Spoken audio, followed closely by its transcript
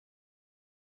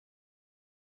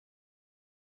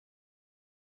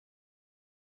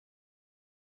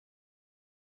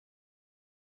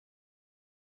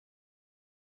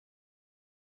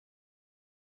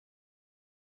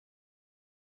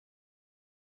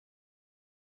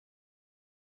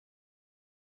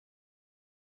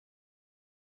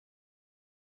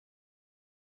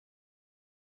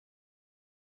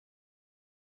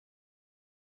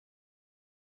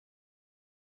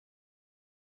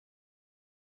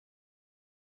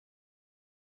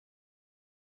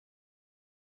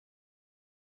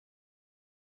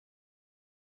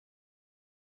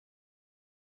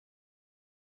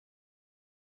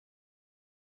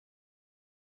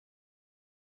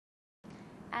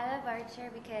I love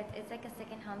ArtShare because it's like a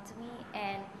second home to me,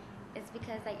 and it's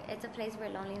because it's a place where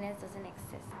loneliness doesn't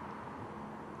exist.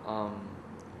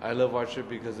 I love ArtShare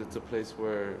because it's a place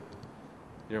where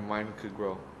your mind could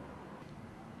grow.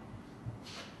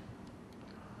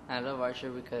 I love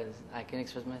ArtShare because I can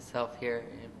express myself here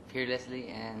fearlessly,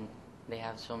 and they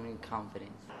have so many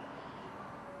confidence.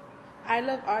 I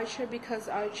love ArtShare because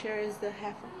ArtShare is the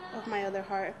half of my other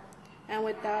heart, and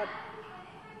without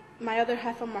my other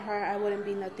half of my heart, I wouldn't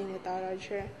be nothing without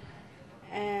ArtShare,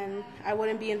 and I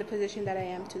wouldn't be in the position that I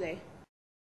am today.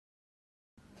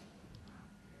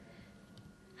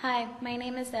 Hi, my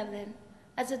name is Evelyn.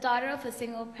 As a daughter of a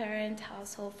single-parent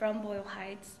household from Boyle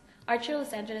Heights, ArtShare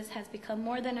Los Angeles has become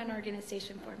more than an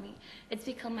organization for me. It's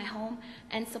become my home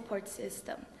and support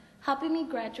system. Helping me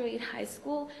graduate high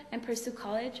school and pursue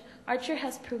college, ArtShare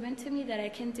has proven to me that I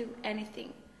can do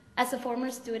anything. As a former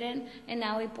student and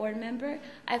now a board member,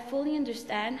 I fully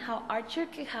understand how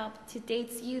ArtShare can help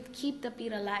today's youth keep the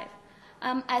beat alive.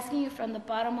 I'm asking you from the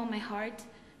bottom of my heart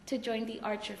to join the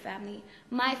ArtShare family,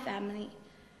 my family,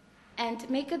 and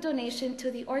make a donation to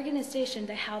the organization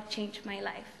that helped change my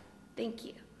life. Thank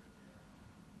you.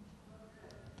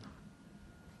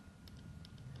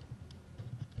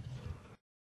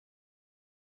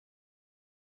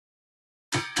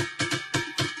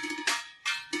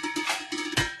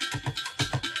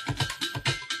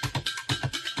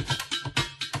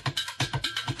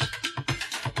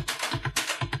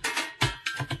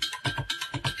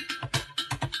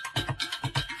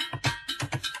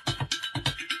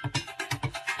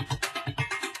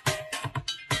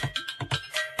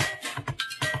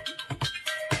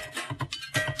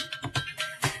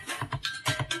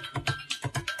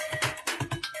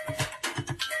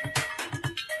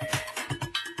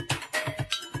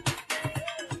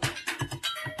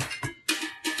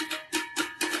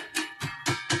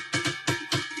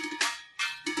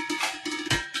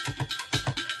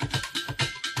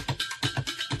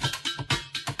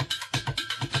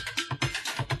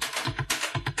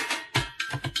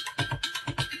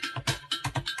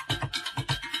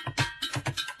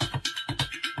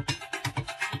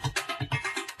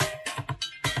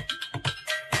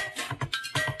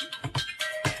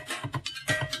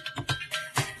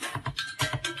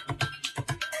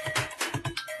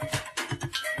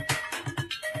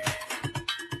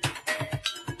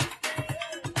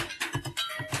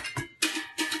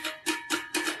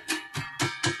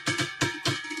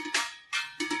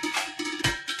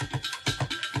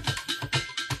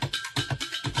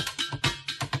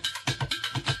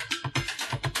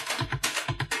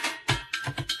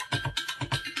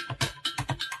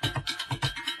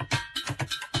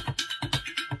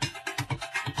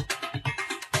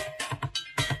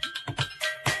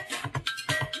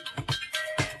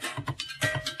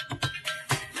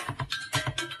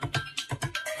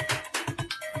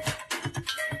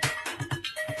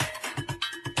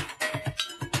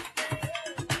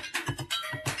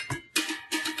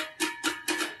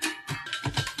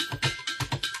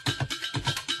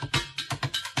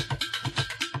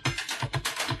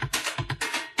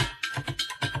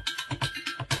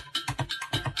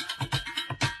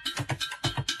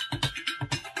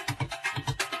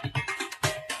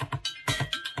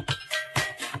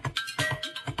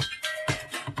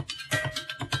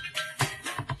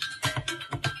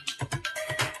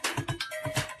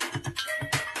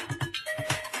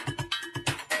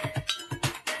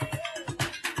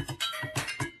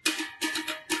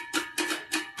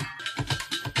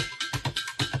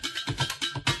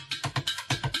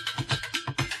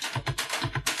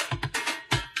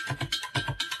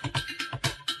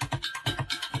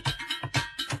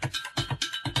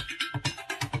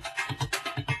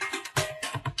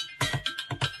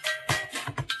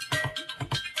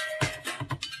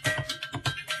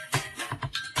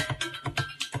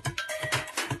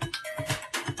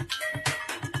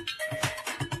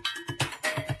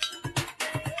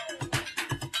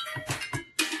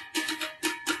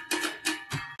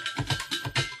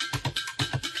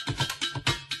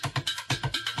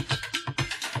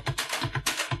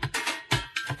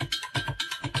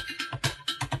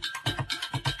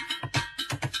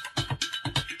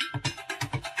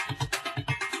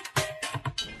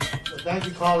 Thank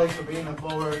you, colleagues, for bringing them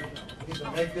forward. We need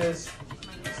to make this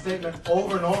statement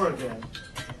over and over again,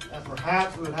 and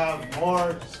perhaps we would have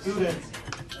more students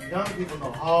and young people in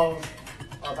the halls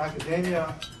of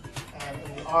academia and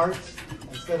in the arts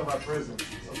instead of our prisons.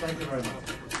 So thank you very much.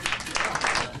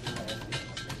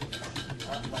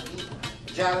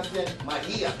 Jonathan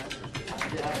Mahia.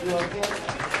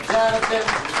 Jonathan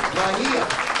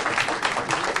Mahia.